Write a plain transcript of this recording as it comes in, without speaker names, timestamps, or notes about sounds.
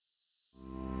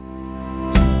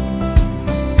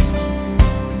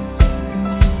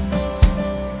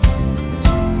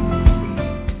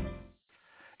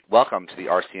Welcome to the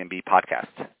RCMB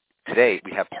podcast. Today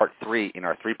we have part 3 in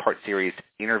our 3-part series,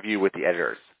 Interview with the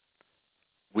Editors.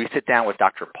 We sit down with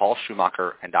Dr. Paul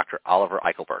Schumacher and Dr. Oliver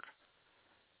Eichelberg.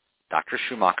 Dr.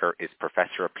 Schumacher is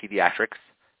Professor of Pediatrics,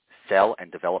 Cell and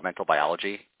Developmental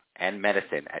Biology, and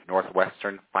Medicine at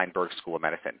Northwestern Feinberg School of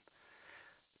Medicine.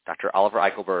 Dr. Oliver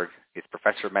Eichelberg is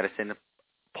Professor of Medicine,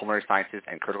 Pulmonary Sciences,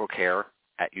 and Critical Care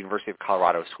at University of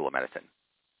Colorado School of Medicine.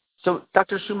 So,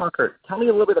 Dr. Schumacher, tell me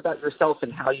a little bit about yourself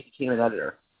and how you became an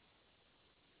editor.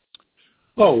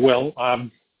 Oh, well,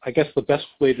 I guess the best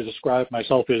way to describe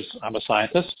myself is I'm a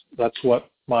scientist. That's what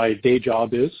my day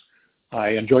job is. I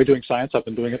enjoy doing science. I've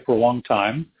been doing it for a long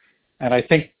time. And I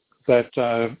think that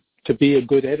to be a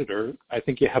good editor, I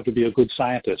think you have to be a good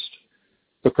scientist,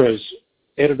 because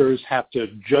editors have to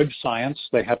judge science.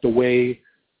 They have to weigh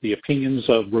the opinions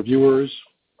of reviewers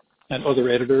and other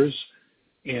editors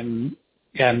and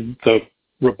the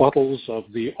rebuttals of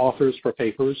the authors for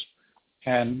papers,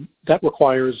 and that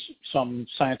requires some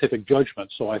scientific judgment.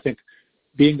 So I think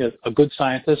being a good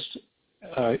scientist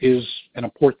is an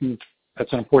important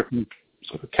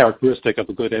sort of characteristic of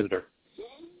a good editor.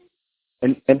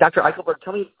 And Dr. Eichelberg,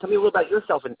 tell me a little about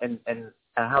yourself and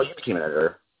how you became an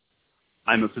editor.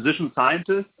 I'm a physician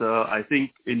scientist. I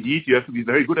think indeed you have to be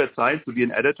very good at science to be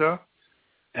an editor.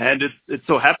 And it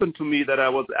so happened to me that I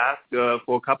was asked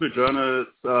for a couple of journals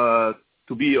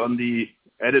to be on the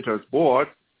editor's board.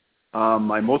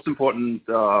 My most important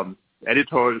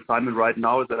editorial assignment right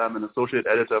now is that I'm an associate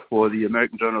editor for the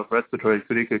American Journal of Respiratory and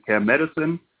Critical Care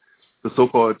Medicine, the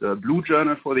so-called Blue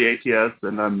Journal for the ATS,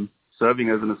 and I'm serving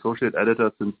as an associate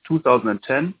editor since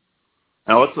 2010.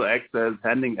 I also act as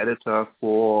handling editor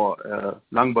for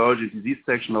lung biology disease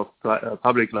section of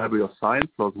Public Library of Science,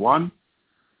 PLOS ONE.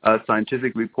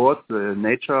 Scientific reports, the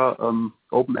Nature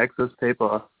open access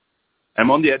paper.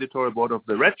 I'm on the editorial board of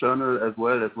the Red Journal as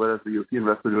well as the European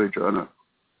Respiratory Journal.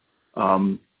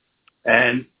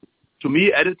 And to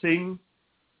me, editing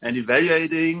and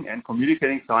evaluating and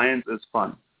communicating science is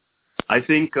fun. I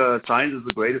think science is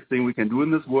the greatest thing we can do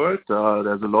in this world.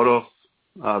 There's a lot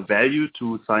of value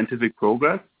to scientific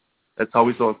progress. That's how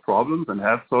we solve problems and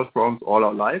have solved problems all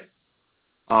our life.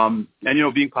 And,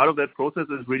 being part of that process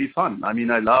is really fun. I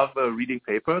mean, I love reading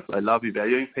papers. I love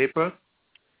evaluating papers.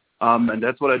 And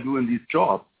that's what I do in these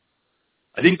jobs.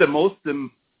 I think the most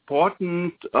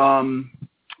important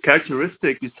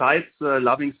characteristic besides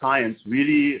loving science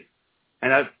really,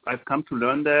 and I've come to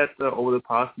learn that over the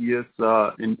past years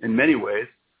in many ways,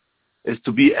 is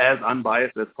to be as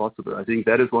unbiased as possible. I think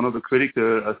that is one of the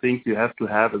critical things you have to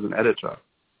have as an editor.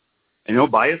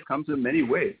 And, bias comes in many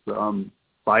ways.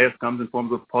 Bias comes in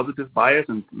forms of positive bias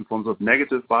and in forms of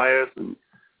negative bias and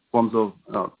forms of,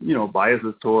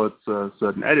 biases towards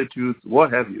certain attitudes,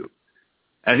 what have you.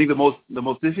 And I think the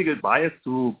most difficult bias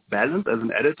to balance as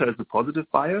an editor is the positive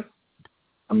bias,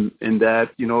 in that,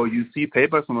 you see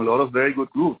papers from a lot of very good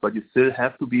groups, but you still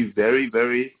have to be very,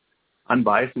 very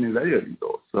unbiased in evaluating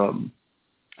those.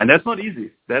 And that's not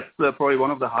easy. That's probably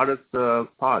one of the hardest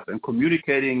parts. And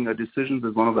communicating decisions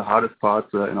is one of the hardest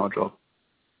parts in our job.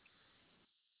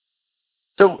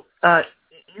 So,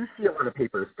 you see a lot of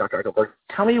papers, Dr. Eichelberg.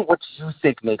 Tell me what you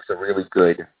think makes a really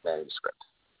good manuscript.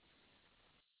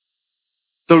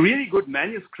 So, really good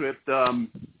manuscript,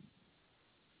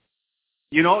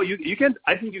 you can.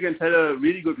 I think you can tell a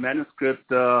really good manuscript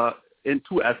in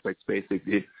 2 aspects,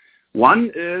 basically.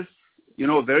 One is,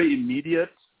 a very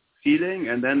immediate feeling,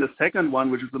 and then the second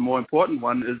one, which is the more important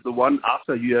one, is the one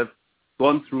after you have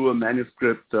gone through a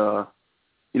manuscript,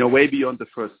 way beyond the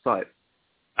first sight.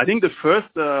 I think the first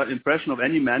impression of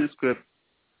any manuscript,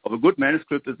 of a good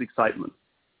manuscript, is excitement.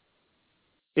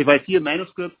 If I see a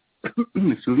manuscript,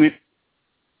 excuse me,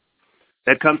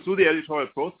 that comes through the editorial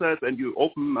process and you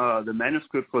open the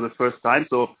manuscript for the first time.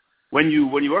 So when you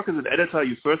work as an editor,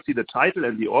 you first see the title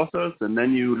and the authors, and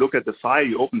then you look at the file,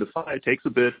 you open the file, it takes a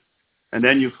bit, and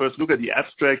then you first look at the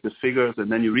abstract, the figures,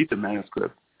 and then you read the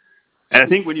manuscript. And I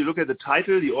think when you look at the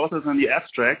title, the authors, and the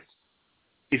abstract,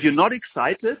 if you're not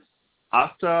excited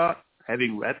after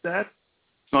having read that,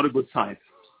 it's not a good sign.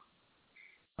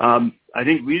 I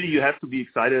think really you have to be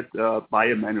excited by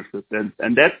a manuscript, and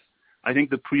that's, I think,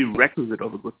 the prerequisite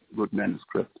of a good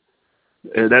manuscript.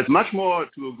 There's much more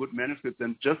to a good manuscript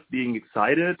than just being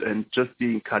excited and just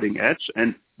being cutting edge,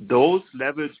 and those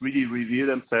levels really reveal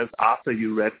themselves after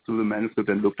you read through the manuscript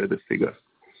and looked at the figures.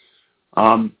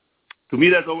 To me,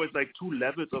 there's always like 2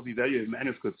 levels of evaluating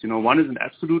manuscripts. One is an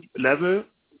absolute level.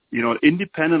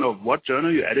 Independent of what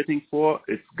journal you're editing for,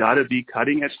 it's got to be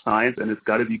cutting-edge science, and it's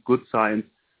got to be good science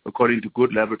according to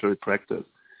good laboratory practice.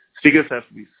 Figures have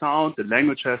to be sound, the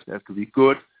language has to be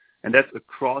good, and that's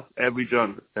across every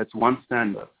journal. That's one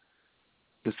standard.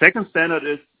 The second standard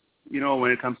is,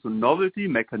 when it comes to novelty,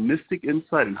 mechanistic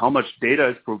insight, and how much data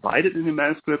is provided in the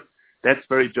manuscript, that's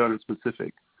very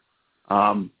journal-specific.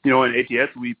 In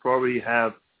ATS, we probably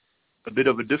have a bit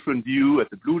of a different view at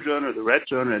the Blue Journal, the Red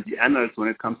Journal, and the Annals when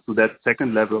it comes to that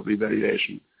second level of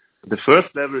evaluation. The first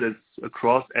level is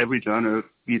across every journal,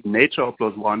 be it Nature or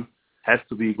PLOS ONE, has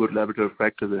to be good laboratory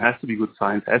practice, it has to be good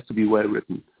science, it has to be well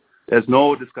written. There's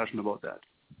no discussion about that.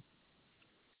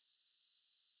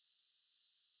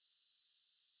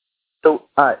 So,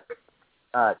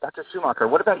 Dr. Schumacher,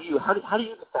 what about you? How do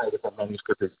you decide if a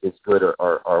manuscript is good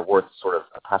or worth sort of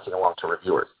passing along to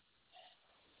reviewers?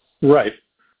 Right.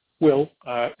 Well,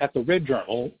 at the Red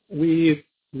Journal, we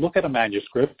look at a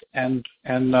manuscript and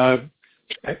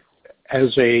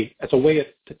as a way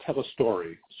to tell a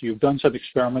story. So you've done some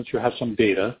experiments, you have some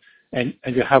data, and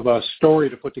you have a story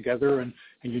to put together, and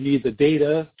you need the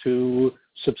data to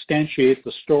substantiate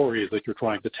the story that you're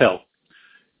trying to tell.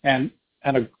 And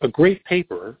a great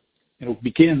paper,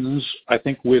 begins, I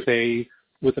think, with a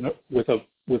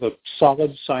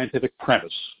solid scientific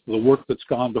premise. The work that's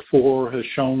gone before has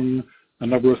shown a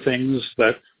number of things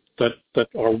that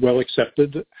are well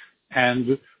accepted,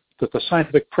 and that the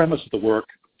scientific premise of the work,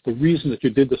 the reason that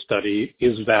you did the study,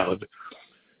 is valid.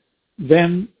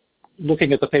 Then,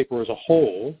 looking at the paper as a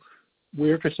whole,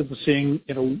 we're interested in seeing,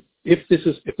 if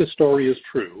this story is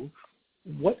true,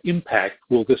 what impact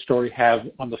will this story have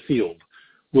on the field?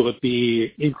 Will it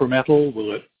be incremental?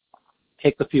 Will it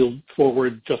take the field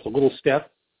forward just a little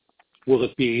step? Will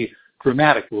it be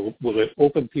dramatic? Will it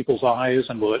open people's eyes,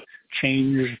 and will it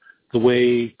change the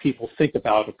way people think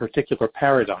about a particular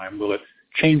paradigm? Will it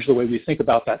change the way we think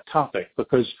about that topic?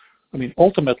 Because,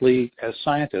 ultimately, as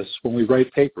scientists, when we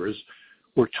write papers,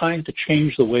 we're trying to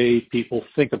change the way people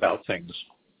think about things.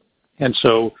 And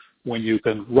so when you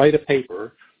can write a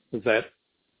paper that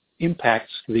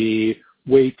impacts the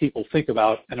way people think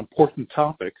about an important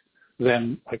topic,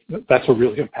 then that's a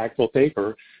really impactful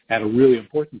paper and a really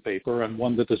important paper, and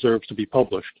one that deserves to be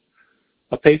published.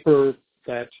 A paper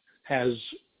that has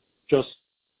just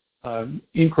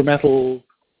incremental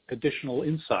additional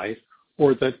insight,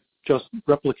 or that just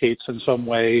replicates in some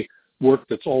way work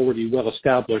that's already well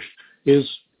established, is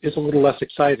a little less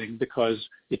exciting, because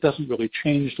it doesn't really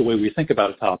change the way we think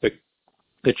about a topic.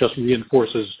 It just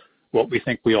reinforces what we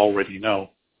think we already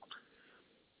know.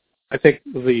 I think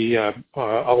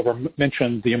Oliver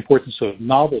mentioned the importance of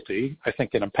novelty. I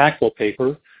think an impactful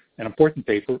paper, an important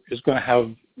paper, is going to have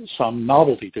some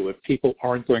novelty to it. People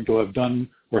aren't going to have done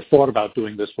or thought about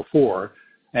doing this before,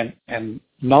 and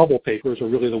novel papers are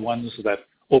really the ones that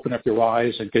open up your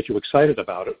eyes and get you excited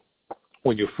about it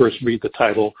when you first read the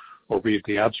title or read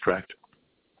the abstract.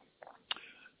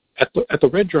 At the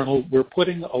Red Journal, we're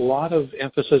putting a lot of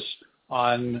emphasis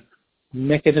on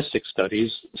mechanistic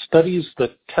studies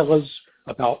that tell us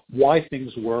about why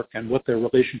things work and what their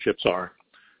relationships are.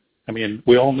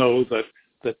 We all know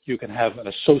that you can have an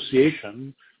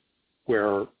association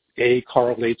where A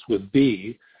correlates with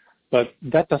B, but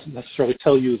that doesn't necessarily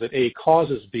tell you that A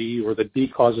causes B or that B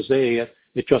causes A.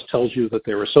 It just tells you that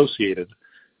they're associated.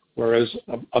 Whereas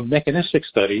a mechanistic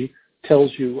study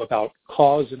tells you about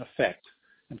cause and effect.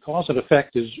 And cause and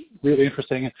effect is really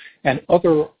interesting. And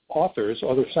other authors,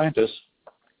 other scientists,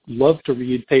 love to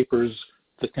read papers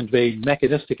that convey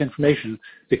mechanistic information,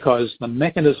 because the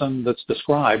mechanism that's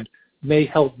described may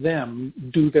help them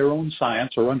do their own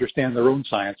science or understand their own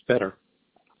science better.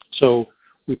 So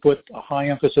we put a high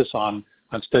emphasis on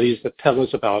studies that tell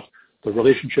us about the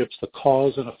relationships, the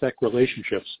cause and effect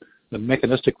relationships, the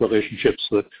mechanistic relationships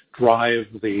that drive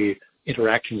the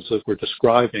interactions that we're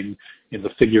describing in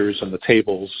the figures and the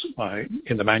tables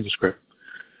in the manuscript.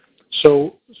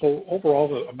 So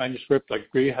overall, a manuscript, I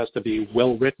agree, has to be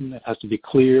well written. It has to be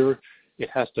clear. It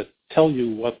has to tell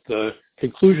you what the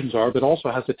conclusions are, but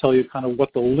also has to tell you kind of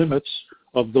what the limits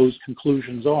of those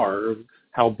conclusions are,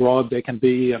 how broad they can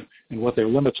be, and what their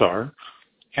limits are.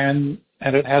 And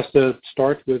it has to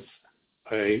start with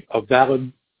a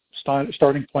valid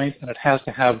starting point, and it has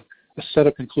to have a set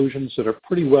of conclusions that are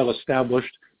pretty well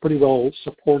established, pretty well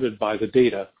supported by the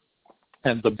data.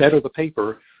 And the better the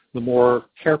paper, the more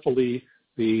carefully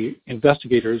the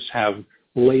investigators have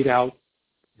laid out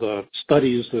the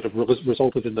studies that have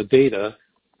resulted in the data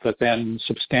that then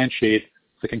substantiate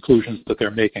the conclusions that they're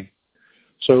making.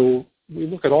 So we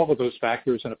look at all of those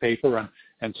factors in a paper,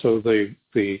 and so the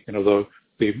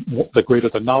greater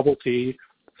the novelty,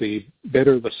 the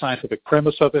better the scientific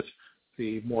premise of it,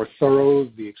 the more thorough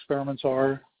the experiments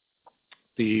are,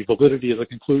 the validity of the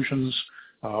conclusions,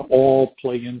 all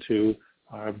play into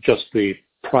just the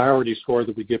priority score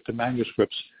that we give to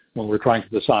manuscripts when we're trying to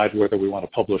decide whether we want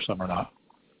to publish them or not.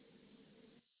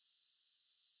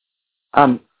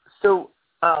 Dr.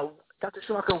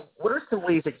 Schumacher, what are some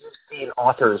ways that you've seen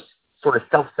authors sort of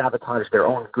self-sabotage their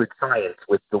own good science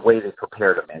with the way they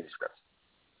prepared a manuscript?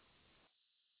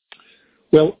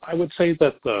 Well, I would say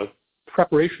that the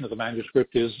preparation of the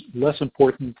manuscript is less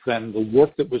important than the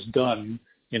work that was done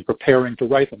in preparing to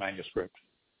write the manuscript.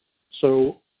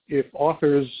 So if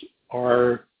authors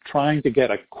are trying to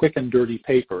get a quick and dirty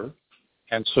paper,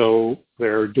 and so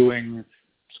they're doing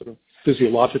sort of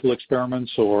physiological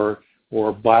experiments or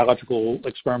biological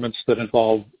experiments that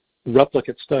involve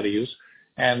replicate studies,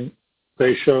 and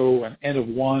they show an N of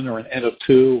 1 or an N of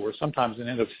 2 or sometimes an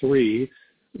N of 3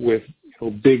 with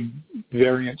big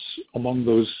variance among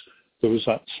those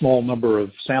small number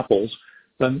of samples,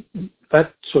 then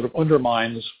that sort of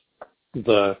undermines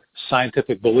the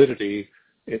scientific validity.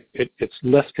 It's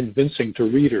less convincing to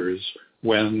readers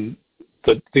when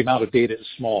the amount of data is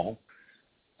small.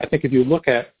 I think if you look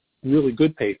at really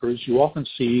good papers, you often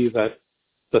see that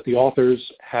the authors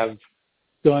have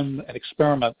done an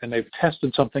experiment and they've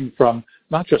tested something from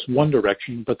not just one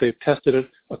direction, but they've tested it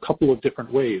a couple of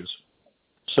different ways.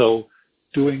 So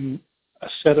doing a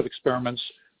set of experiments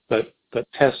that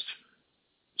test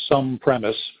some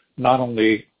premise, not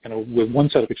only with one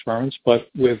set of experiments, but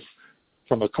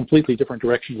from a completely different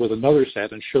direction with another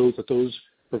set, and shows that those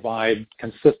provide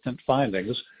consistent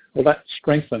findings, well, that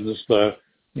strengthens the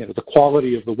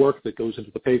quality of the work that goes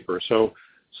into the paper. So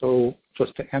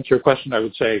just to answer your question, I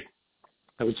would say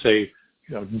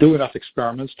do enough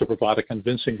experiments to provide a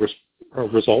convincing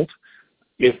result.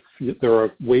 If there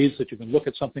are ways that you can look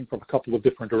at something from a couple of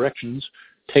different directions,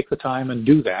 take the time and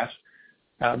do that,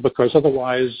 because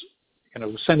otherwise,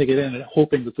 sending it in and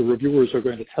hoping that the reviewers are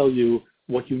going to tell you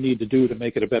what you need to do to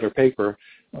make it a better paper,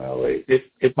 well,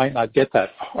 it might not get that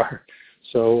far.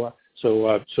 So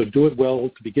do it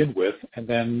well to begin with, and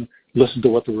then listen to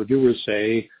what the reviewers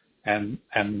say and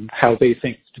how they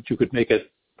think that you could make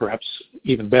it perhaps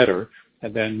even better,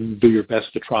 and then do your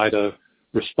best to try to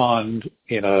respond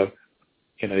in a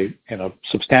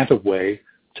substantive way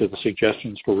to the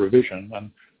suggestions for revision,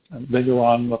 and then you're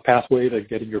on the pathway to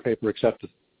getting your paper accepted.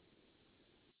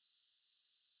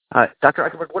 Dr.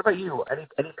 Eichelberg, what about you?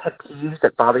 Any pet peeves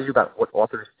that bother you about what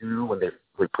authors do when they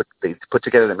put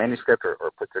together their manuscript or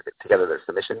put together their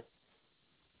submission?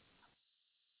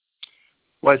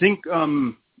 Well, I think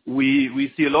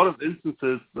we see a lot of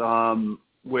instances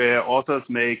where authors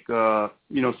make sort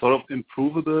of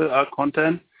improvable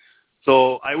content.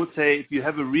 So I would say if you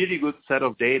have a really good set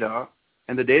of data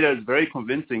and the data is very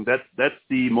convincing, that's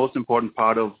the most important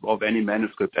part of any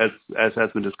manuscript, as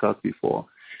has been discussed before.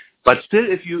 But still,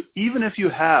 even if you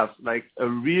have like a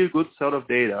real good set of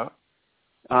data,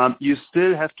 you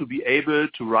still have to be able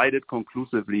to write it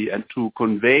conclusively and to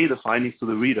convey the findings to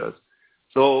the readers.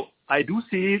 So I do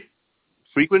see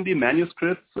frequently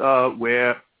manuscripts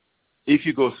where if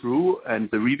you go through and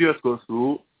the reviewers go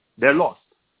through, they're lost.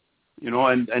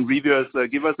 And reviewers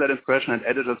give us that impression, and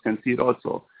editors can see it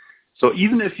also. So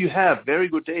even if you have very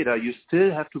good data, you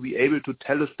still have to be able to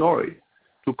tell a story,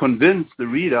 to convince the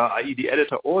reader, i.e. the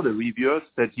editor or the reviewers,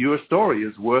 that your story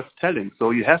is worth telling. So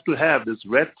you have to have this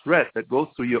red thread that goes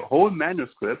through your whole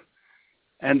manuscript,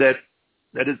 and that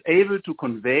is able to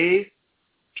convey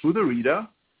to the reader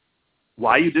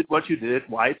why you did what you did,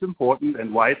 why it's important,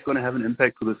 and why it's going to have an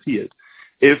impact to the field.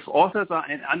 If authors are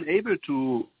unable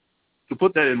to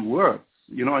put that in words,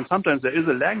 and sometimes there is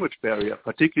a language barrier,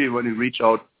 particularly when you reach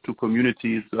out to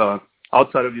communities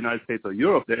outside of the United States or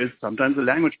Europe, there is sometimes a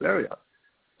language barrier.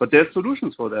 But there's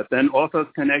solutions for that. Then authors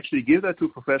can actually give that to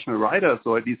professional writers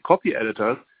or at least copy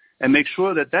editors and make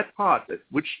sure that part,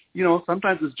 which,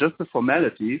 sometimes is just a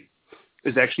formality,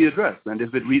 is actually addressed. And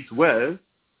if it reads well,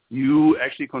 you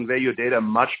actually convey your data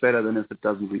much better than if it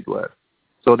doesn't read well.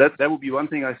 So that would be one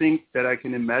thing I think that I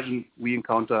can imagine we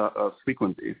encounter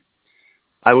frequently.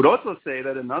 I would also say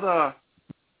that another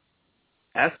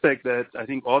aspect that I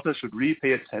think authors should really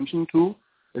pay attention to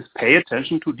is pay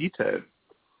attention to detail.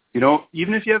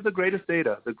 Even if you have the greatest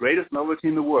data, the greatest novelty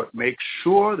in the world, make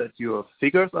sure that your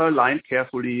figures are aligned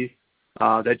carefully,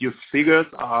 that your figures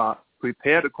are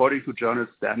prepared according to journal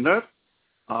standards.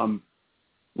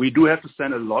 We do have to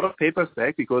send a lot of papers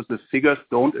back because the figures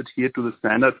don't adhere to the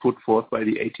standard put forth by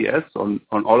the ATS on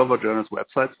all of our journals'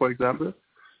 websites, for example.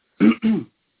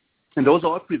 And those are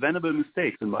all preventable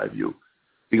mistakes, in my view,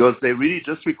 because they really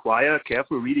just require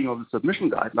careful reading of the submission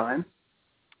guidelines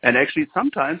and actually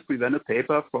sometimes prevent a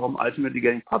paper from ultimately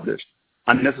getting published,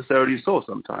 unnecessarily so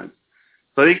sometimes.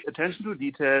 So I think attention to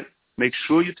detail, make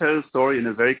sure you tell the story in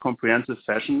a very comprehensive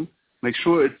fashion, make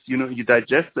sure it's, you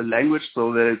digest the language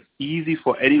so that it's easy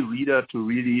for any reader to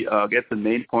really get the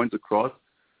main points across.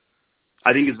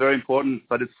 I think is very important,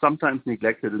 but it's sometimes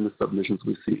neglected in the submissions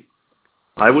we see.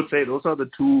 I would say those are the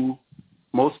two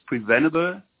most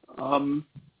preventable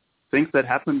things that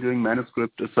happen during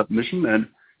manuscript submission, and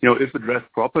if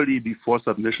addressed properly before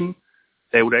submission,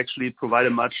 they would actually provide a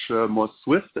much more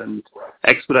swift and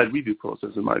expedite review process,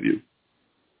 in my view.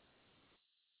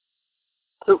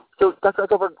 So Dr.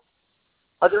 Eichelberg,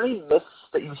 are there any myths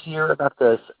that you hear about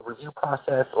the review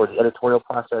process or the editorial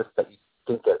process that you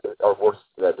think are worth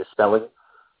dispelling?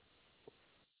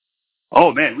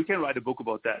 Oh man, we can write a book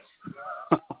about that.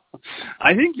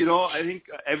 I think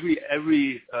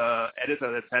every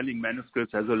editor that's handling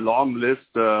manuscripts has a long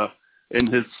list in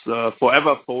his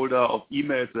forever folder of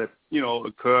emails that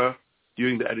occur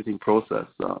during the editing process.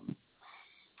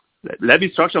 Let me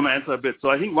structure my answer a bit. So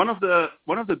I think one of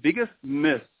the biggest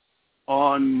myths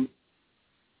on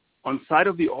side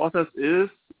of the authors is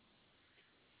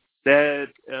that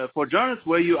for journals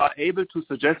where you are able to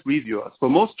suggest reviewers, for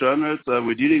most journals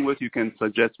we're dealing with, you can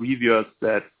suggest reviewers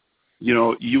that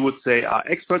you would say are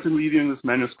experts in reviewing this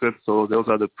manuscript, so those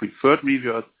are the preferred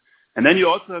reviewers. And then you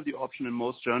also have the option in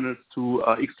most journals to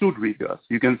exclude reviewers.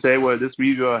 You can say, well, this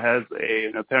reviewer has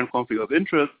an apparent conflict of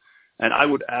interest, and I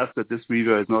would ask that this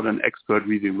reviewer is not an expert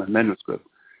reviewing my manuscript.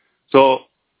 So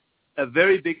a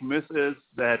very big myth is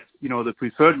that, the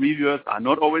preferred reviewers are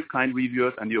not always kind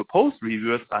reviewers, and the opposed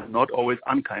reviewers are not always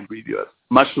unkind reviewers,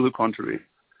 much to the contrary.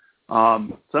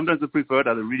 Sometimes the preferred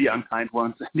are the really unkind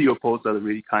ones, and the opposed are the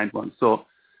really kind ones. So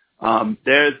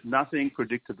there's nothing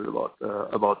predictable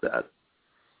about that.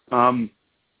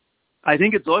 I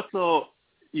think it's also,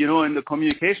 in the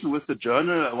communication with the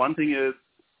journal, one thing is,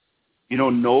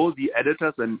 know the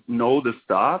editors and know the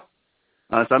staff.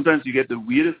 Sometimes you get the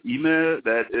weirdest email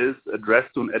that is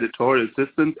addressed to an editorial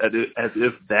assistant as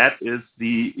if that is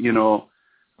the,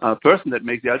 person that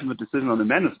makes the ultimate decision on the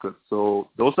manuscript. So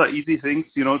those are easy things,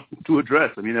 to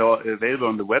address. I mean, they're available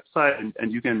on the website,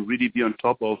 and you can really be on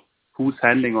top of who's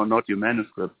handling or not your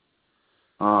manuscript.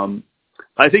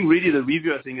 I think really the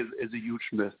reviewer thing is a huge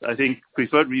myth. I think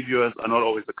preferred reviewers are not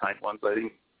always the kind ones. I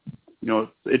think,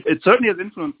 it certainly has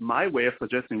influenced my way of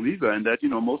suggesting reviewer, and that,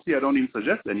 mostly I don't even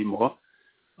suggest anymore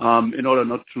in order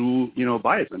not to,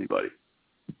 bias anybody.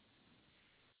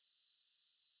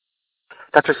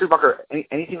 Dr. Schumacher,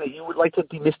 anything that you would like to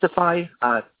demystify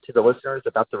to the listeners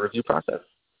about the review process?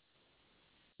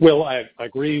 Well, I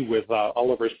agree with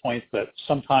Oliver's point that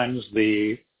sometimes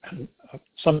the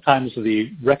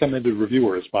recommended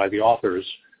reviewers by the authors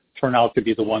turn out to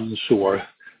be the ones who are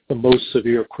the most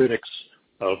severe critics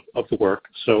of the work.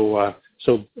 So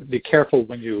be careful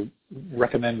when you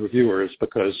recommend reviewers,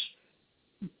 because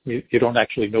you don't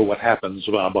actually know what happens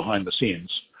behind the scenes.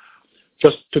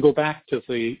 Just to go back to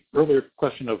the earlier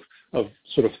question of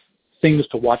sort of things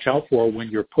to watch out for when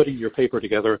you're putting your paper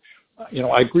together,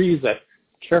 I agree that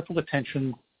careful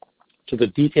attention to the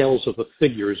details of the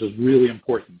figures is really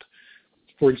important.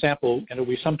 For example,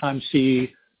 we sometimes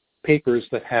see papers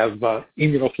that have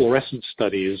immunofluorescence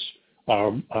studies,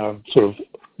 sort of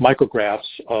micrographs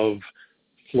of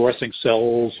fluorescing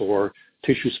cells or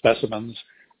tissue specimens,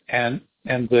 and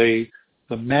the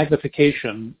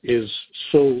magnification is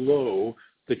so low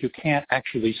that you can't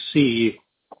actually see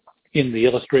in the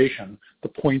illustration the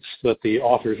points that the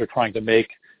authors are trying to make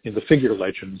in the figure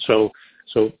legend. So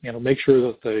make sure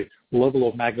that the level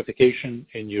of magnification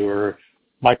in your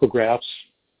micrographs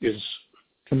is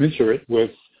commensurate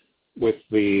with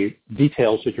the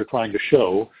details that you're trying to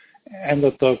show, and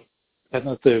that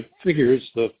the figures,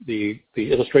 the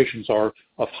illustrations are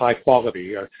of high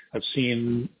quality. I've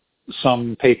seen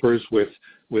some papers with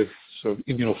sort of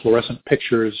immunofluorescent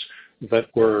pictures that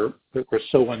were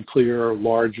so unclear,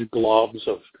 large globs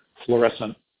of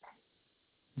fluorescent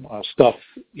stuff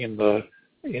in the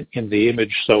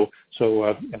image. So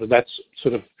that's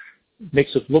sort of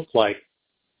makes it look like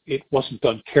it wasn't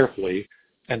done carefully,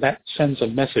 and that sends a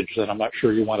message that I'm not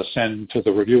sure you want to send to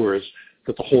the reviewers,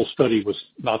 that the whole study was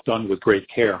not done with great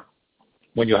care.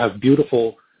 When you have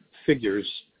beautiful figures,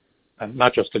 and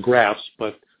not just the graphs,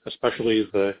 but especially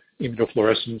the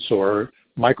immunofluorescence or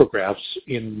micrographs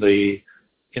in the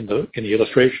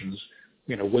illustrations,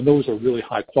 when those are really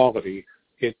high quality,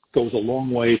 it goes a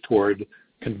long way toward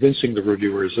convincing the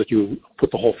reviewers that you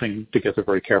put the whole thing together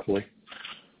very carefully.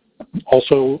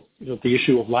 Also, the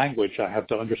issue of language, I have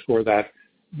to underscore that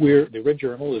the Red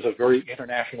Journal is a very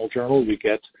international journal. We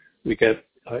get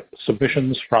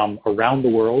submissions from around the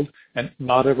world, and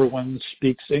not everyone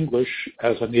speaks English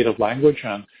as a native language,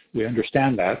 and we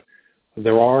understand that.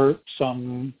 There are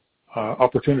some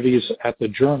opportunities at the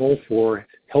journal for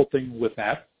helping with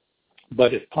that,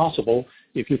 but if possible,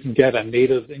 if you can get a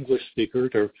native English speaker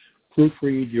to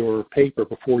proofread your paper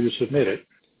before you submit it.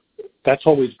 That's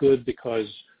always good because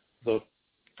the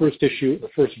first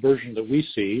version that we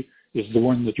see is the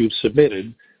one that you've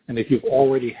submitted. And if you've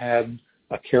already had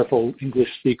a careful English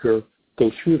speaker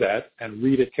go through that and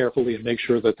read it carefully and make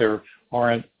sure that there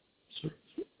aren't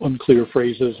unclear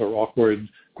phrases or awkward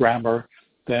grammar,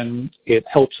 then it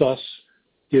helps us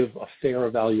give a fair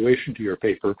evaluation to your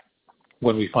paper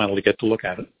when we finally get to look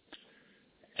at it.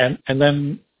 And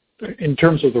then in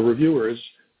terms of the reviewers,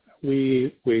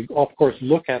 we of course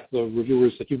look at the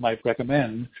reviewers that you might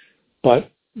recommend,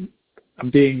 but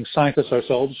being scientists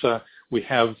ourselves, we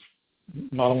have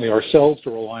not only ourselves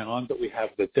to rely on, but we have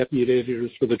the deputy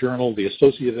editors for the journal, the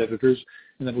associate editors,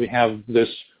 and then we have this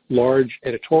large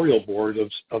editorial board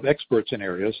of experts in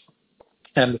areas.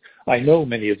 And I know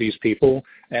many of these people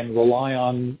and rely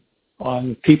on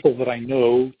people that I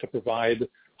know to provide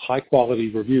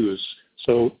high-quality reviews.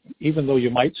 So even though you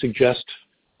might suggest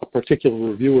a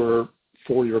particular reviewer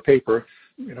for your paper,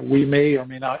 we may or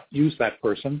may not use that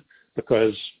person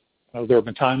because there have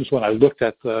been times when I looked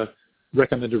at the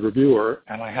recommended reviewer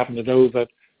and I happen to know that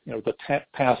the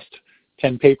past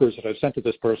 10 papers that I've sent to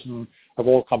this person have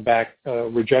all come back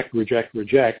reject,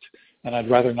 and I'd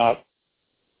rather not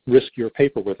risk your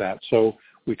paper with that. So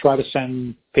we try to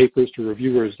send papers to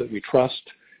reviewers that we trust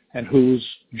and whose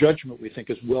judgment we think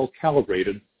is well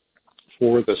calibrated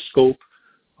for the scope,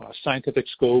 scientific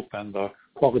scope, and the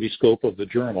quality scope of the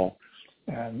journal.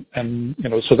 And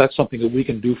so that's something that we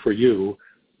can do for you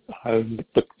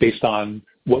based on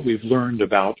what we've learned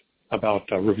about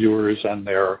reviewers and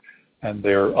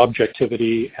their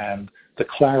objectivity and the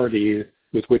clarity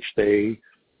with which they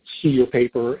see your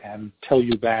paper and tell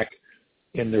you back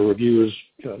in their reviews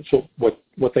so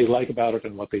what they like about it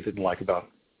and what they didn't like about it.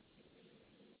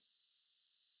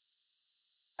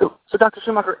 So Dr.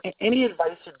 Schumacher, any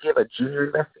advice you'd give a junior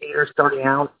investigator starting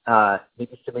out,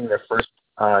 maybe submitting their first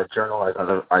journal as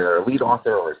either a lead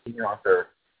author or a senior author,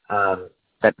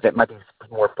 that might be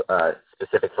more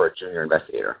specific for a junior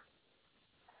investigator?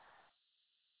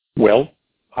 Well,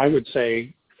 I would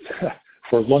say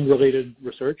for lung-related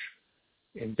research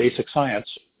in basic science,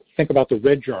 think about the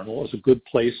Red Journal as a good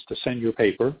place to send your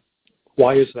paper.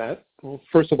 Why is that? Well,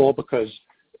 first of all, because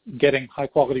getting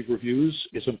high-quality reviews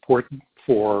is important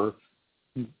for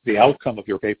the outcome of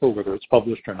your paper, whether it's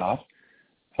published or not.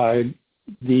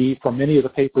 For many of the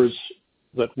papers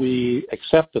that we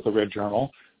accept at the Red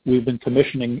Journal, we've been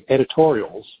commissioning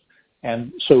editorials.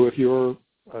 And so if you're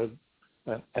an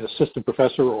assistant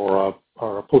professor or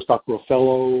a postdoctoral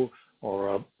fellow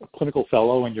or a clinical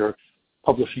fellow and you're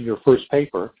publishing your first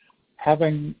paper,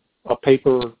 having a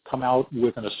paper come out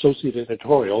with an associate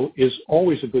editorial is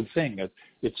always a good thing.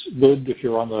 It's good if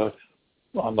you're on the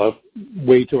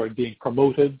way toward being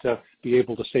promoted to be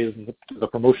able to say to the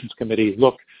promotions committee,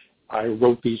 look, I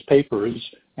wrote these papers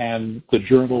and the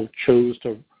journal chose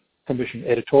to commission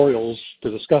editorials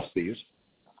to discuss these.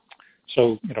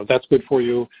 So, that's good for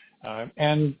you.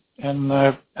 And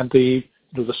the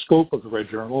scope of the Red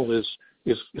Journal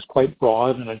is quite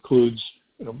broad and includes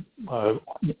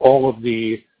all of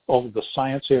the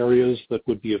science areas that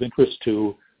would be of interest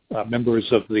to members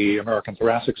of the American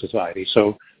Thoracic Society.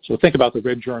 So think about the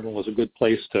Red Journal as a good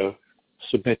place to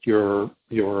submit your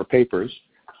papers.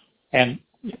 And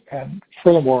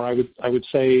furthermore, I would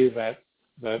say that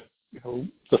the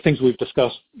things we've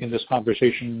discussed in this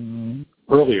conversation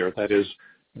earlier, that is,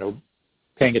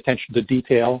 paying attention to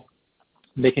detail,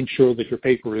 making sure that your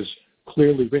paper is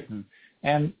clearly written,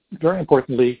 and very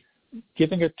importantly,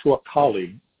 giving it to a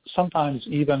colleague, sometimes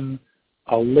even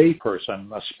a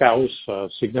layperson, a spouse, a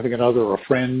significant other, or a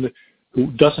friend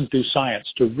who doesn't do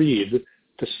science, to read,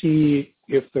 to see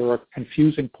if there are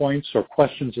confusing points or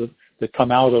questions that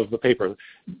come out of the paper.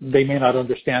 They may not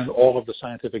understand all of the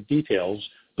scientific details,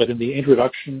 but in the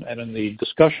introduction and in the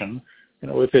discussion,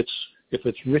 if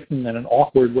it's written in an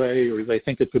awkward way or they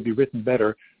think it could be written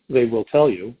better, they will tell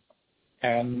you,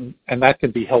 and that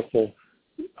can be helpful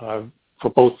for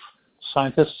both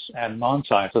scientists and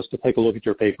non-scientists to take a look at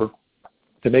your paper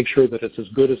to make sure that it's as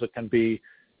good as it can be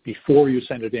before you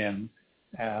send it in,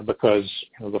 because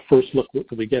the first look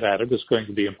that we get at it is going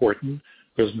to be important,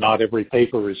 because not every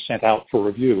paper is sent out for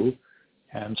review,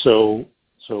 and so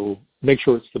make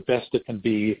sure it's the best it can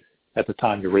be at the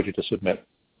time you're ready to submit.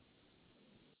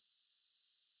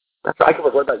 Dr.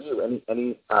 Eichelberg, what about you?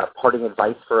 Any parting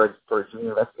advice for a junior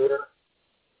investigator?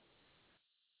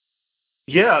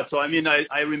 Yeah, so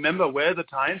I remember well the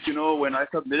times, when I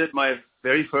submitted my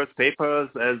very first papers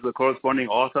as a corresponding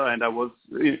author, and I was,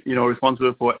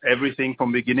 responsible for everything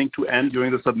from beginning to end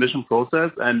during the submission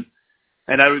process. And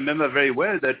I remember very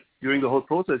well that during the whole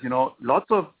process, lots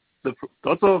of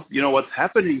what's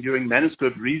happening during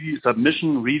manuscript review,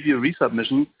 submission, review,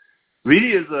 resubmission,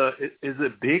 really is a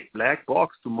big black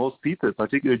box to most people,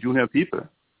 particularly junior people.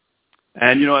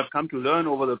 And I've come to learn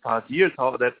over the past years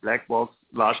how that black box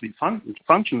largely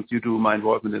functions due to my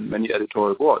involvement in many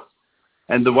editorial boards.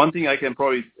 And the one thing I can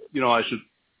probably, I should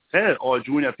tell all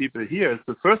junior people here is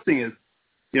the first thing is,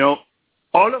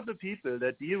 all of the people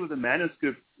that deal with the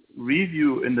manuscript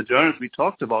review in the journals we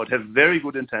talked about have very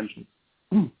good intentions.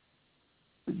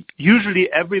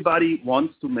 Usually everybody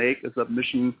wants to make a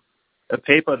submission, a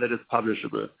paper that is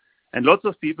publishable. And lots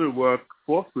of people work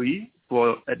for free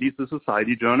for at least the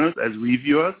society journals as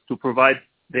reviewers to provide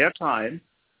their time,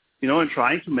 in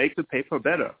trying to make the paper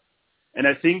better. And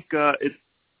I think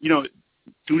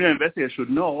junior investigators should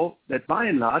know that by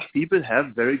and large people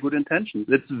have very good intentions.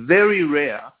 It's very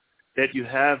rare that you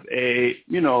have a,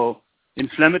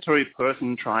 inflammatory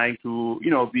person trying to,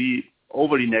 be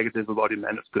overly negative about a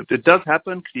manuscript. It does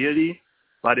happen clearly,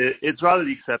 but it's rather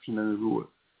the exception than the rule.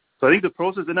 So I think the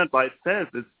process in it by itself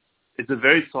is a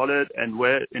very solid and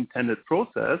well-intended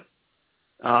process.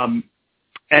 And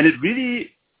it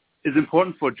really is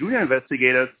important for junior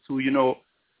investigators to,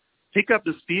 pick up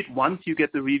the speed once you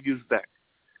get the reviews back.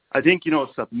 I think,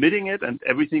 submitting it and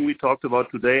everything we talked about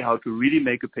today, how to really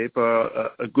make a paper,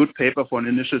 a good paper for an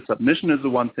initial submission is the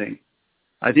one thing.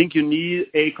 I think you need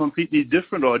a completely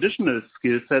different or additional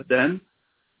skill set then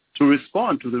to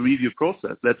respond to the review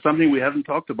process. That's something we haven't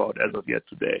talked about as of yet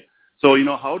today. So,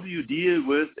 how do you deal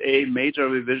with a major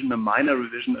revision, a minor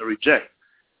revision, a reject?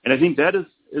 And I think that is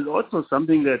also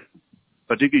something that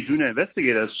particularly junior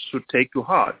investigators should take to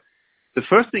heart. The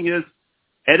first thing is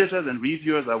editors and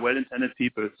reviewers are well-intended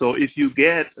people. So if you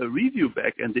get a review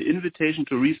back and the invitation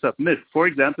to resubmit, for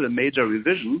example, a major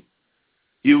revision,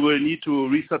 you will need to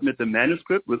resubmit the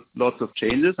manuscript with lots of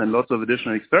changes and lots of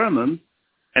additional experiments.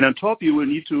 And on top, you will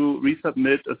need to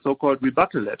resubmit a so-called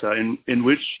rebuttal letter in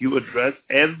which you address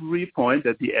every point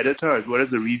that the editor as well as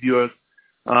the reviewers,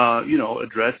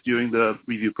 addressed during the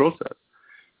review process.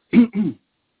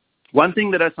 One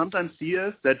thing that I sometimes see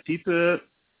is that people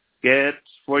get,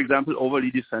 for example,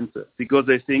 overly defensive because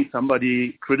they think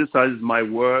somebody criticizes my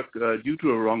work due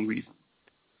to a wrong reason.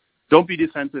 Don't be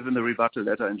defensive in the rebuttal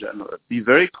letter in general. Be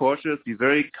very cautious, be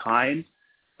very kind,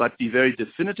 but be very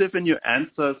definitive in your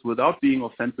answers without being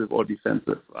offensive or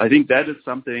defensive. I think that is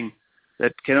something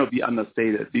that cannot be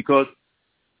understated because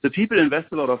the people invest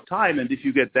a lot of time, and if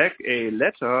you get back a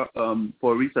letter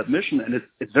for resubmission and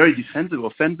it's very defensive,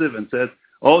 offensive, and says,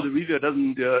 the reviewer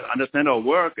doesn't understand our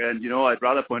work, and, I'd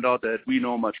rather point out that we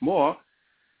know much more,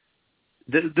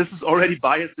 this is already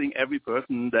biasing every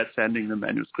person that's sending the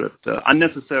manuscript,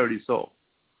 unnecessarily so.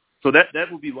 So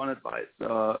that would be one advice,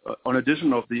 on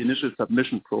addition of the initial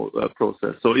submission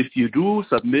process. So if you do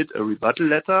submit a rebuttal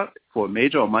letter for a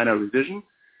major or minor revision,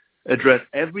 address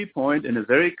every point in a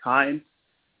very kind,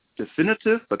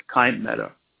 definitive, but kind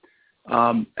manner,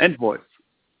 and voice.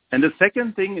 And the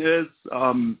second thing is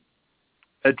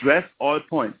address all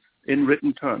points in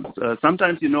written terms.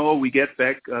 Sometimes, we get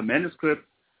back a manuscript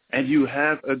and you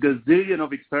have a gazillion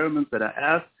of experiments that are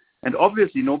asked, and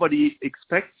obviously nobody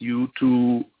expects you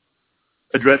to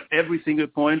address every single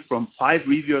point from 5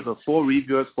 reviewers or 4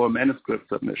 reviewers for a manuscript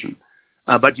submission.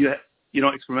 But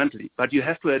experimentally. But you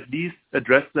have to at least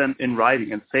address them in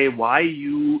writing and say why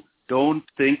you don't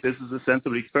think this is a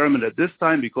sensible experiment at this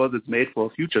time because it's made for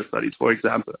future studies, for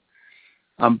example.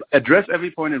 Address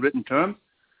every point in written terms.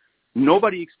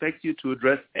 Nobody expects you to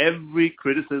address every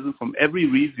criticism from every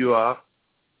reviewer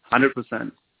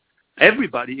 100%.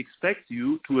 Everybody expects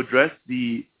you to address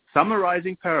the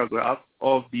summarizing paragraph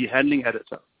of the handling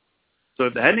editor. So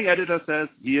if the handling editor says,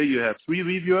 here you have 3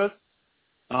 reviewers,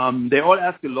 they all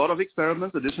ask a lot of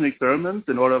experiments, additional experiments,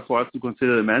 in order for us to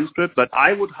consider the manuscript, but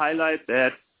I would highlight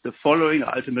that the following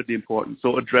are ultimately important.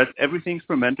 So address everything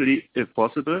experimentally, if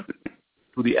possible,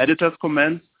 to the editor's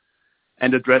comments,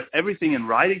 and address everything in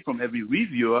writing from every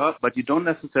reviewer, but you don't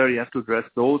necessarily have to address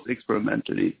those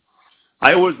experimentally.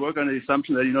 I always work on the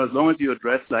assumption that, as long as you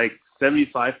address like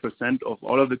 75% of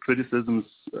all of the criticisms,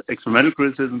 experimental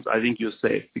criticisms, I think you're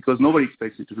safe, because nobody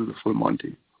expects you to do the full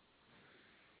Monty.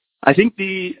 I think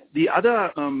the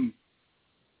other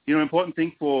important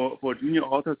thing for junior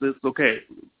authors is, okay,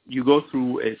 you go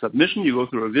through a submission, you go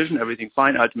through a revision, everything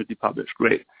fine, ultimately published,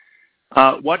 great.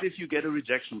 What if you get a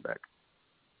rejection back?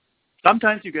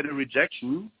 Sometimes you get a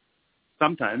rejection,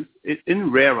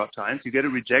 in rarer times, you get a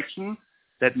rejection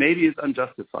that maybe is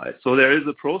unjustified. So there is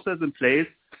a process in place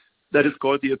that is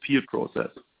called the appeal process.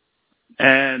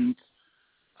 And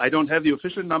I don't have the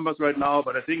official numbers right now,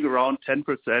 but I think around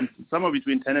 10%, somewhere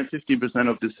between 10 and 15%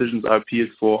 of decisions are appealed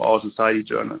for our society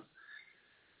journals.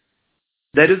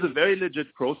 That is a very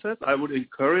legit process. I would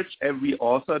encourage every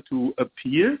author to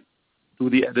appeal to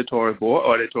the editorial board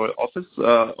or editorial office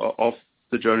of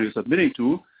the journal you're submitting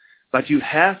to, but you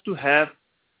have to have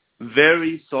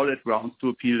very solid grounds to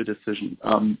appeal a decision.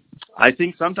 I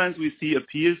think sometimes we see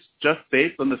appeals just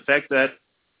based on the fact that,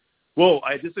 whoa,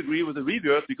 I disagree with the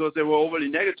reviewers because they were overly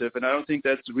negative, and I don't think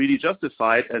that's really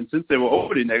justified, and since they were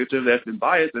overly negative, they've been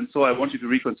biased, and so I want you to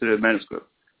reconsider the manuscript.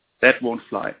 That won't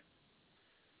fly.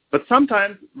 But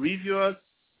sometimes reviewers,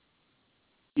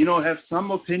 have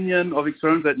some opinion of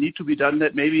experiments that need to be done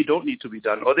that maybe don't need to be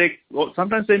done, or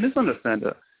sometimes they misunderstand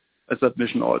a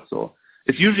submission also.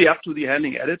 It's usually up to the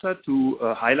handling editor to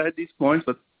highlight these points,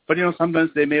 but sometimes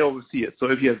they may oversee it. So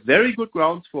if you have very good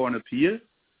grounds for an appeal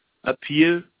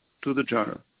to the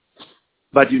journal.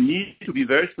 But you need to be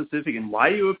very specific in why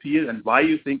you appeal and why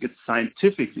you think it's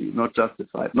scientifically not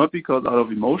justified, not because out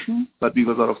of emotion, but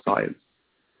because out of science.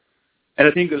 And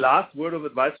I think the last word of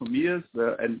advice for me is,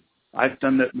 and I've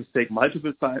done that mistake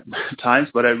multiple times,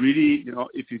 but I really,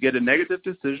 if you get a negative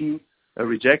decision, a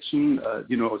rejection, a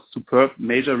superb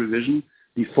major revision,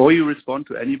 before you respond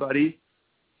to anybody,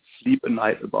 sleep a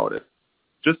night about it.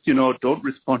 Just, don't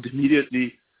respond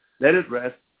immediately. Let it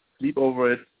rest, sleep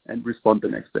over it, and respond the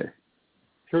next day.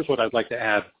 Here's what I'd like to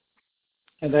add,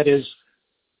 and that is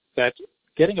that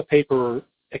getting a paper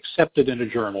accepted in a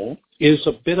journal is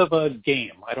a bit of a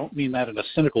game. I don't mean that in a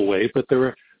cynical way, but there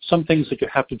are some things that you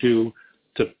have to do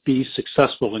to be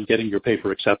successful in getting your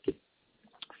paper accepted.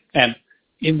 And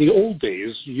in the old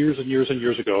days, years and years and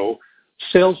years ago,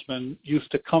 salesmen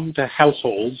used to come to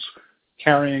households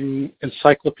carrying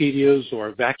encyclopedias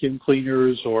or vacuum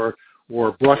cleaners or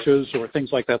brushes or things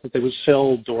like that they would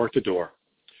sell door to door.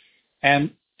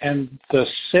 And the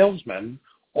salesman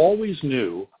always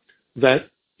knew that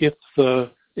if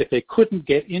they couldn't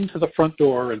get into the front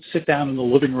door and sit down in the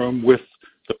living room with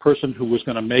the person who was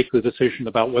going to make the decision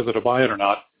about whether to buy it or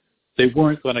not, they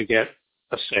weren't going to get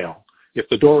a sale. If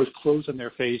the door was closed in their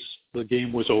face, the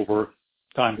game was over,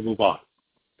 time to move on.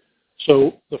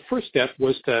 So the first step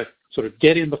was to sort of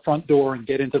get in the front door and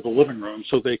get into the living room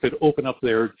so they could open up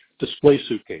their display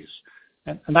suitcase.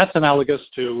 And that's analogous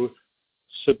to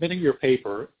submitting your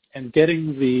paper and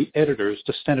getting the editors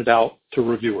to send it out to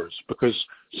reviewers, because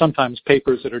sometimes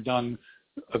papers that are done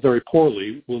very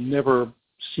poorly will never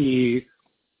be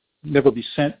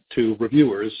sent to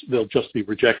reviewers. They'll just be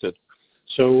rejected.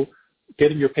 So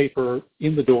getting your paper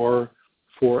in the door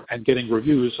and getting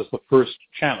reviews is the first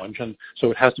challenge, and so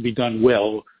it has to be done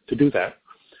well to do that.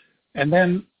 And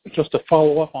then just to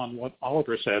follow up on what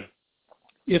Oliver said,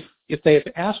 if they have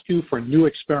asked you for new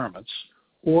experiments,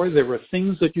 or there are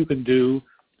things that you can do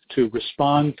to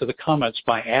respond to the comments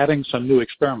by adding some new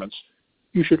experiments,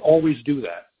 you should always do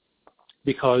that.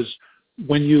 Because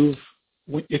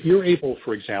if you're able,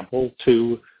 for example,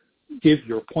 to give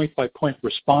your point-by-point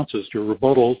responses, your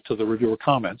rebuttal to the reviewer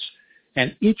comments,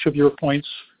 and each of your points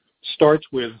starts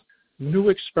with new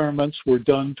experiments were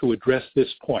done to address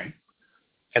this point,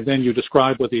 and then you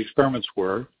describe what the experiments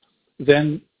were,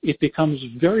 then it becomes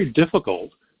very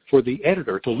difficult for the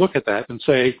editor to look at that and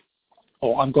say,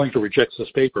 oh, I'm going to reject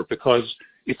this paper, because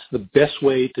it's the best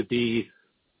way to be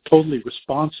totally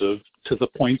responsive to the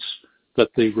points that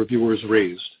the reviewers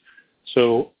raised.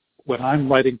 So when I'm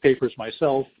writing papers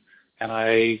myself and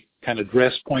I can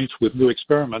address points with new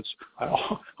experiments,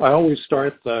 I always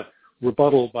start the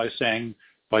rebuttal by saying,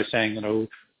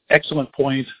 excellent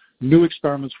point, new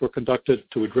experiments were conducted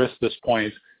to address this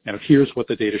point, and here's what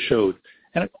the data showed.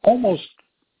 And it almost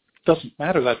doesn't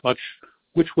matter that much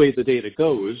which way the data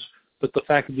goes, but the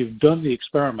fact that you've done the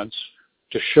experiments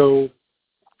to show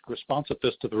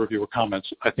responsiveness to the reviewer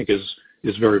comments, I think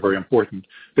is very, very important.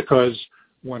 Because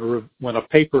when a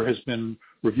paper has been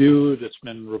reviewed, it's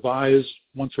been revised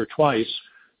once or twice,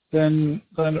 then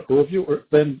an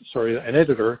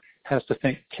editor has to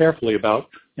think carefully about,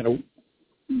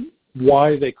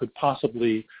 why they could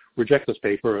possibly reject this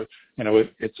paper.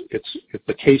 If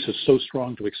the case is so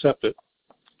strong to accept it,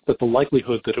 that the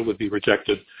likelihood that it would be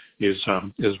rejected is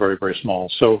very, very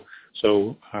small. So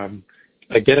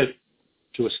I get it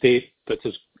to a state that's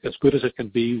as good as it can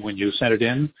be when you send it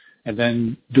in, and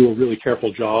then do a really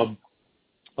careful job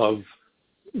of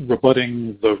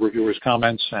rebutting the reviewer's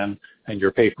comments, and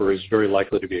your paper is very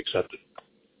likely to be accepted.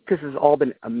 This has all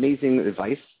been amazing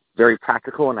advice, very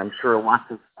practical, and I'm sure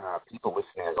lots of people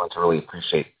listening are going to really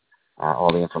appreciate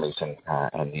all the information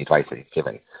and the advice that you've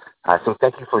given. So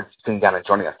thank you for sitting down and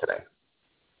joining us today.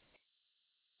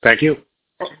 Thank you.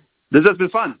 This has been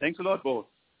fun. Thanks a lot, both.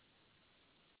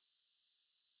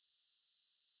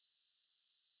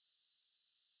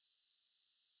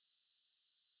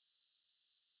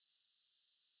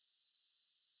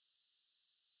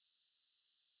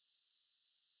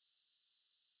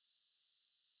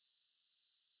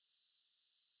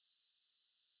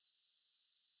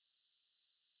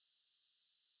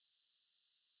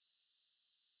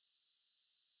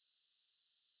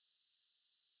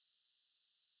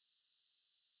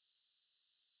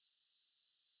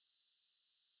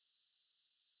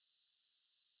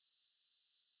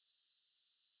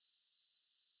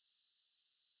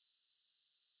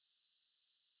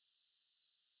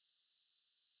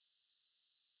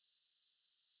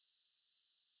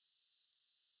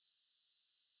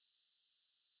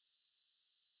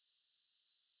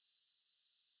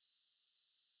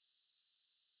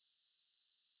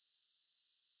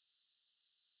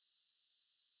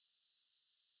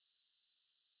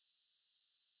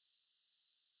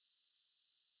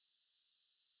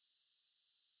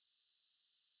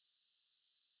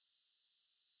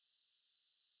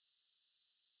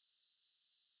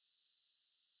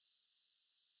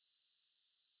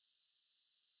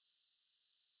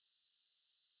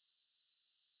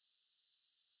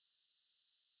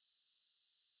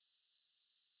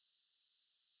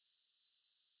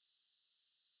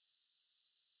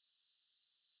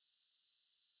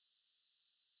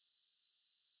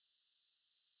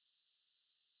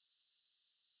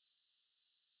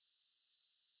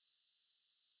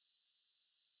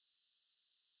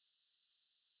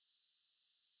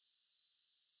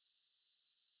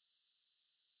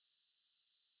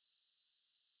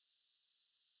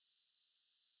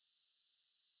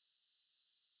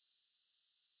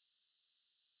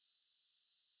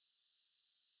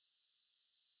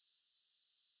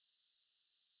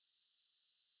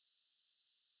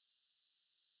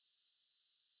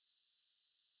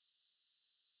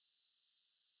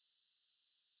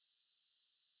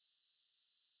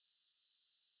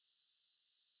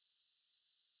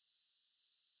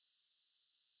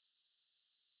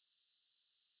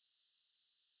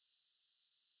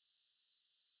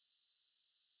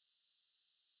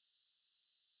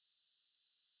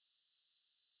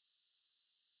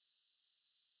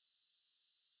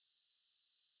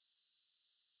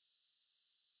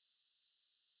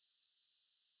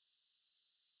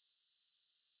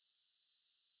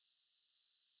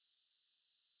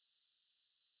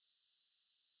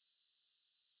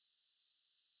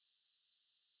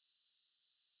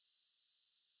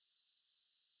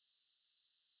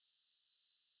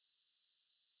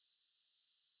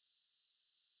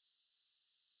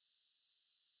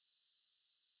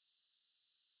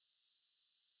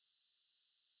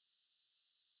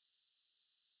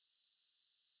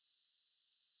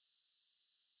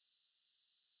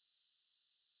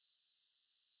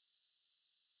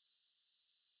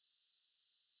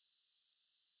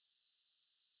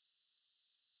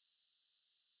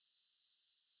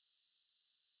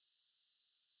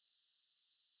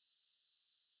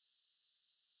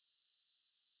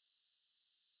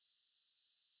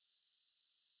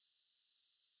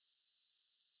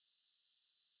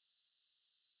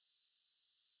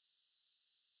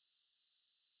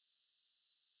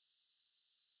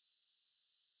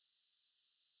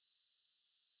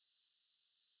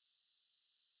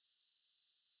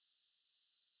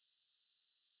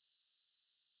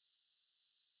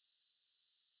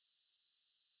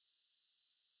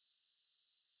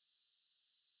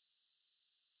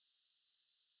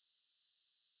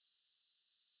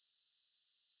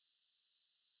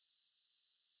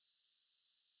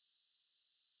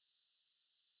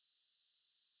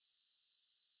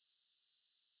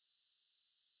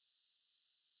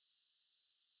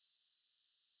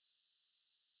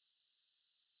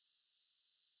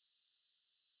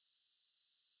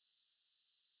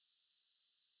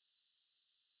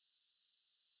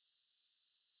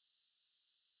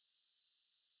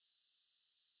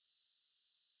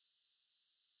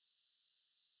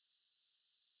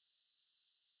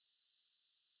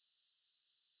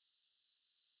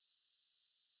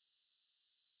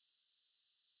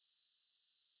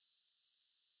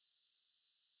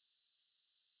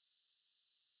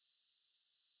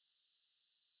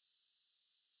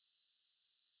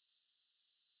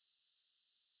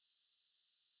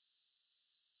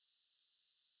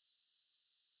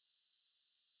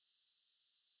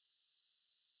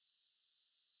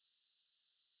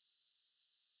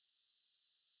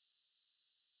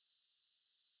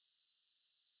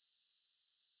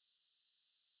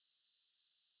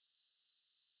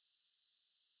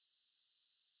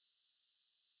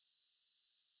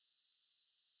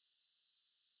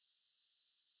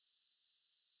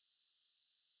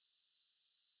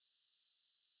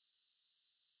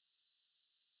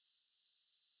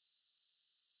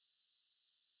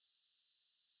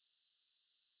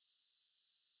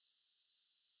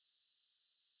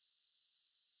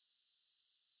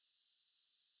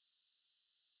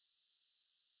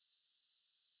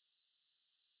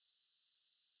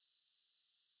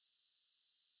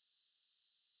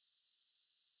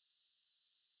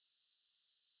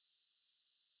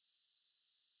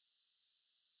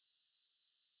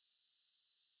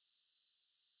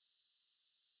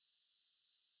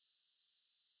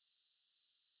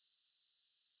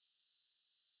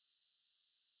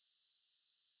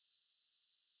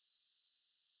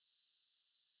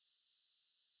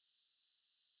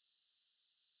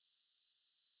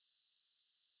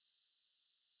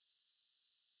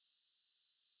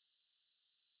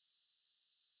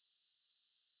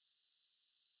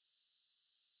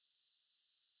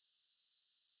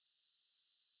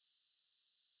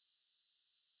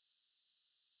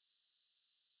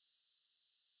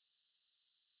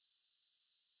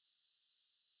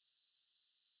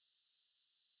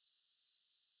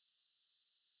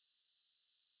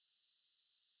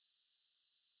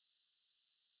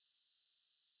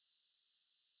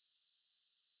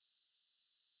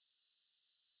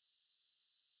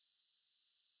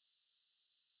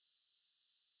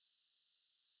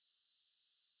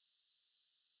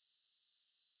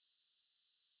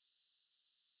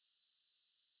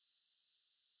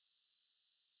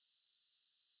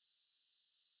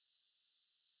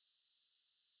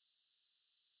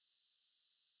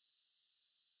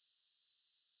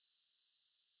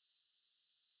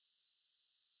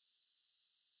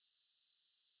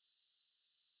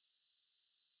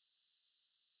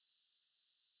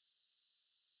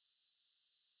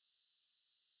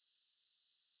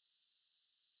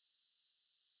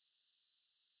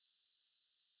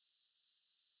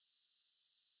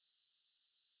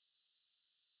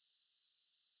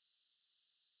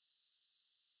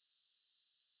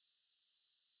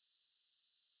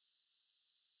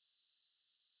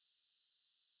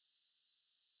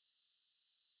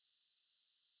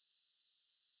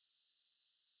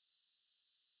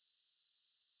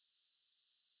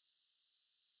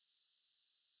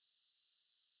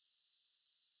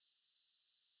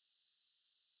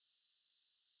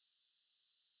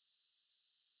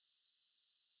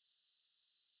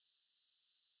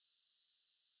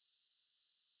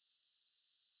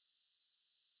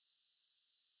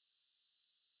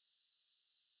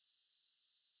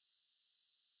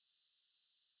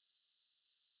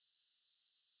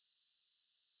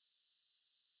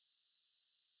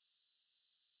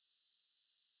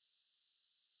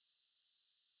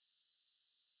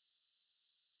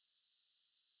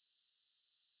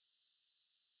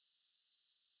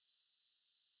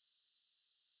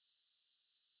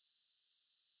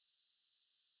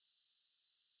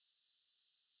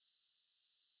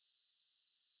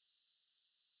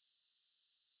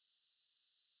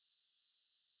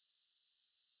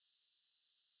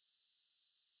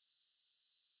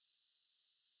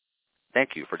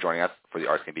 Thank you for joining us for the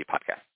RCMP podcast.